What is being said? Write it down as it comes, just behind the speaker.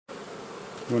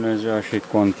Bună ziua și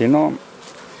continuăm.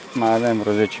 Mai avem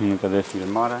vreo 10 minute de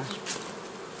filmare.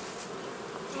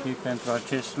 Și pentru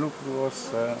acest lucru o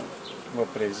să vă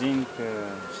prezint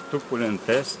stupul în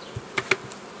test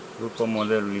după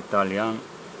modelul italian,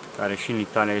 care și în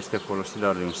Italia este folosit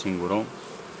doar de un singur om.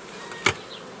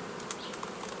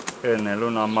 În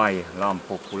luna mai l-am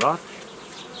populat,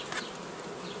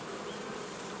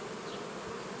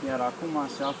 iar acum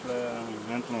se află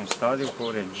într-un stadiu cu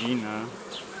o regină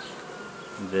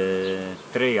de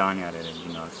 3 ani, are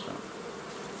regina asta.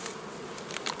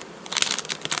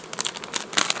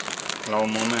 La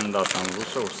un moment dat am vrut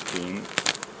să o schimb.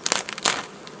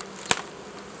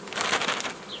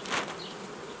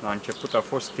 La început a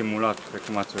fost stimulat, cred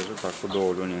că m-ați văzut acum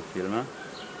 2 luni în filme.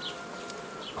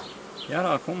 Iar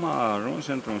acum a ajuns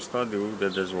într-un stadiu de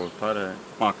dezvoltare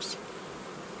maxim.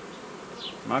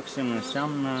 Maxim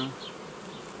înseamnă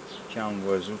ce am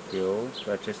văzut eu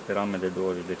pe aceste rame de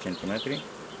 20 de centimetri.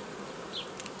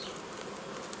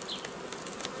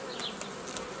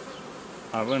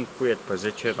 Având puiet pe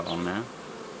 10 rame,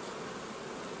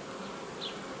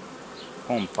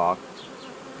 compact,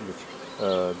 deci,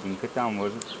 din câte am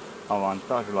văzut,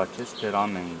 avantajul acestei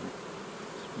rame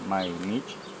mai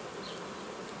mici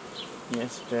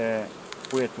este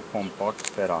puietul compact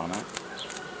pe rame.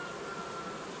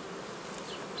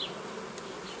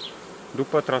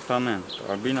 După tratament,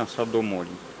 albina s-a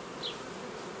domolit.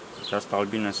 Această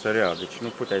albină sărea, deci nu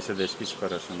puteai să deschizi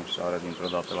fără să nu sară dintr-o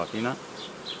dată la tine.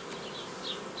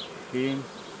 Și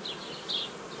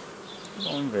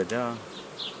vom vedea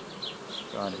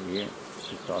care e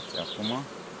situația acum,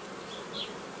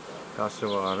 ca să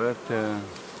vă arăt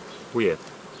puiet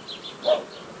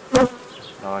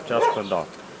la această dată.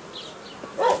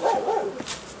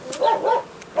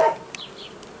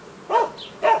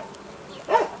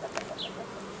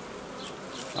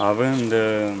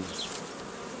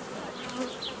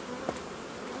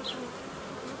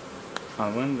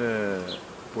 Având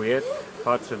puiet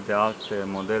față de alte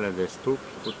modele de stup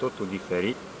cu totul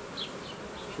diferit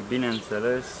și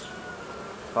bineînțeles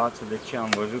față de ce am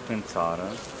văzut în țară,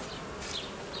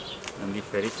 în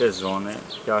diferite zone,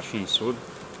 chiar și în sud,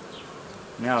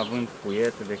 neavând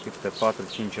puiet decât pe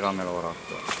 4-5 rame la ora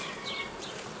actuală.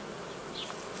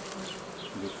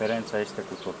 Diferența este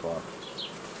cu totul alta.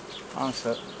 Am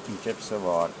să încep să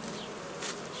vă arăt.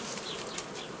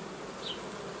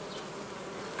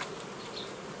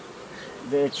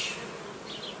 Deci,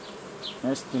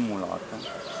 nestimulată.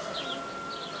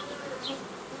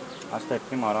 Asta e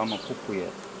prima ramă cu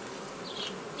puiet.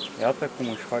 Iată cum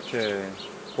își face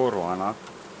coroana.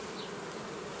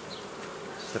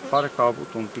 Se pare că a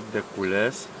avut un pic de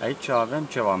cules. Aici avem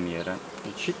ceva miere.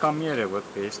 Deci și ca miere văd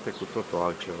că este cu totul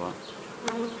altceva.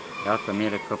 Iată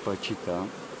miere căpăcită.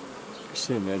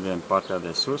 Se vede în partea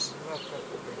de sus.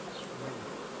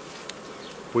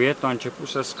 Puietul a început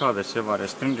să scadă, se va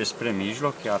restrânge spre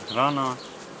mijloc, iar hrana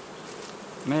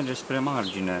merge spre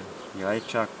margine. Eu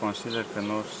aici consider că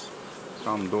nu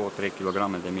cam 2-3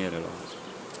 kg de miere la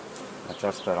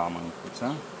această ramă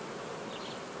micuță.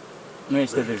 Nu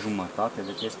este de jumătate,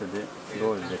 deci este de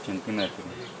 20 de centimetri.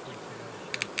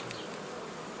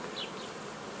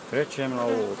 Trecem la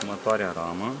următoarea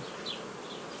ramă.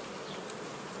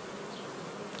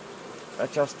 Pe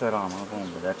această ramă vom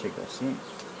vedea ce găsim.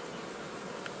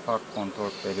 Fac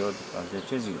control periodic la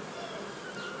 10 zile.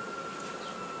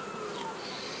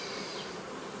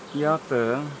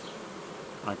 Iată,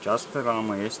 această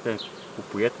ramă este cu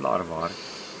puiet larvar.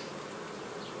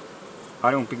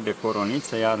 Are un pic de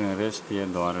coroniță, iar în rest e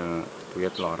doar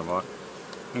puiet larvar.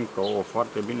 Încă o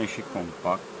foarte bine și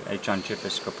compact. Aici începe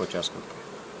să căpăcească.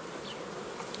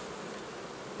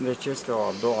 Deci este o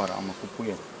a doua ramă cu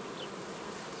puiet.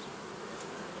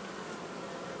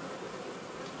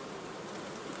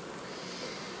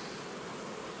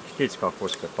 Știți că a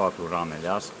fost pe 4 ramele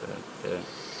astea,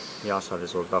 ea s-a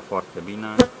dezvoltat foarte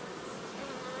bine.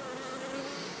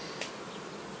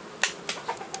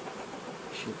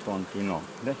 Și continuăm.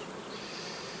 Deci,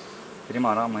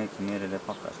 prima ramă e cu miere de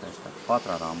fapt, asta este a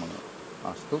 4-a ramă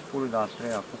a stupului, dar a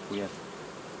 3-a cu puiet.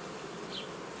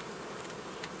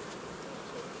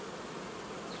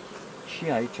 Și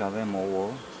aici avem ouă.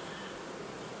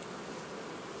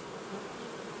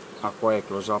 Acum a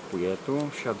eclozat puietul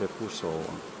și a depus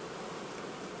ouă.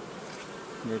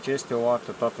 Deci este o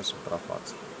artă toată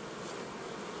suprafața.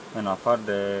 În afară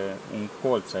de un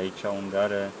colț aici unde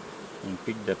are un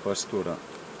pic de păstură.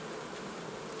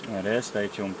 În rest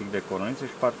aici e un pic de coroniță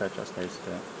și partea aceasta este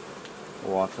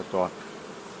o artă toată.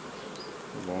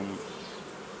 Vom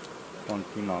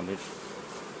continua. Deci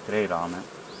 3 rame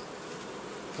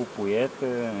cu puiet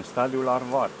în stadiul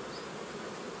larvar.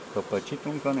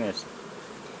 Căpăcitul încă nu este.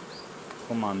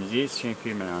 Cum am zis și în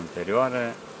filmele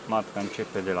anterioare, matca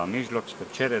începe de la mijloc spre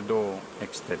cele două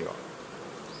exterioare.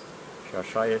 Și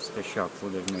așa este și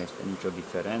acum, deci nu este nicio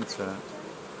diferență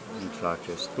nici la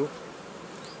acest stup.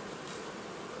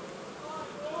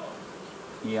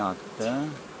 Iată,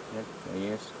 cred că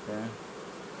este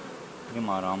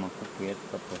prima ramă cu puiet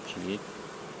căpăcit.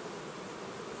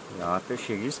 Iată,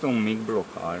 și există un mic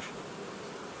blocaj,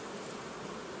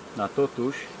 dar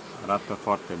totuși arată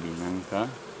foarte bine încă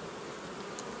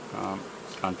ca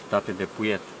cantitate de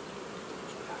puiet.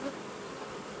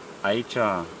 Aici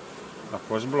a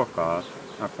fost blocat,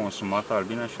 a consumat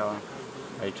albina și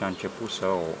aici a început să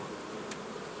ouă.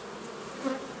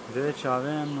 Deci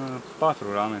avem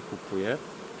 4 rame cu puiet.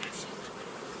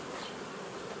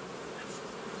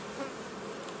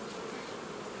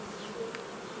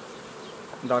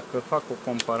 Dacă fac o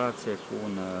comparație cu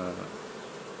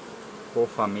o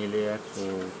familie cu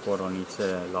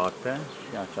coronițe late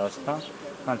și aceasta,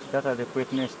 cantitatea de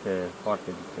puiet nu este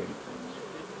foarte diferită.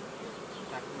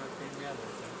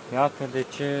 Iată de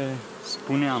ce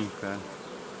spuneam că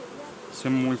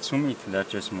sunt mulțumit de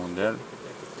acest model,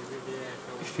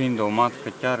 fiind o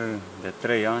matcă chiar de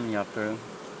 3 ani, iată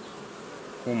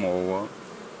cum ouă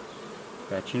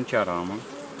pe a 5-a ramă.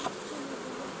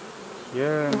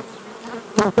 E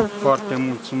foarte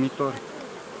mulțumitor.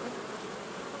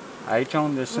 Aici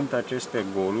unde sunt aceste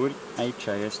goluri, aici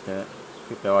este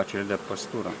câteva acele de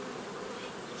păstură.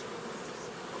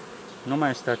 Nu mai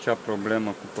este acea problemă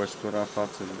cu păstura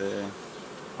față de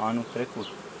anul trecut.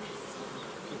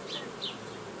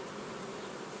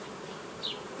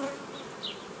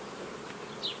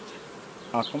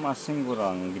 Acum singura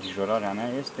îngrijorare a mea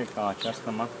este ca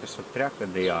această matcă să treacă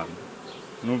de iarnă.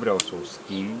 Nu vreau să o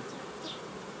schimb.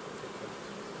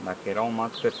 Dacă era o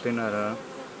matcă tânără,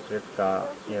 cred că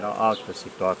era altă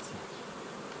situație.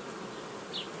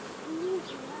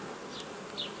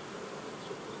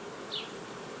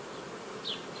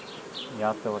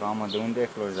 Iată o ramă de unde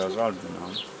eclozează albina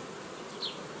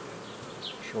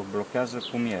și o blochează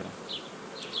cu miere.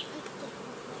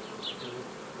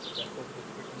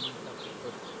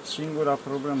 Singura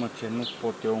problemă ce nu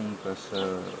pot eu încă să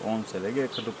o înțeleg e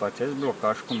că după acest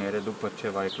blocaj cu miere, după ce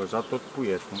va ecloza tot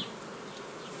puietul,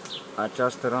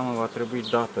 această ramă va trebui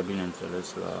dată,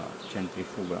 bineînțeles, la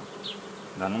centrifugă,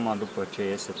 dar numai după ce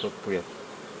iese tot puietul.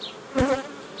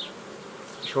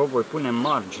 Și o voi pune în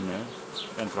margine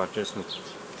pentru acest lucru.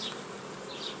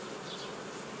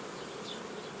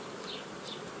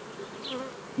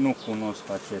 Nu cunosc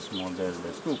acest model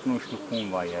de stup, nu știu cum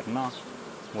va ierna,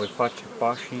 voi face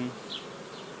pașii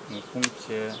în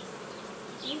funcție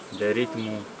de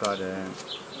ritmul care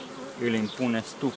îl impune stupul.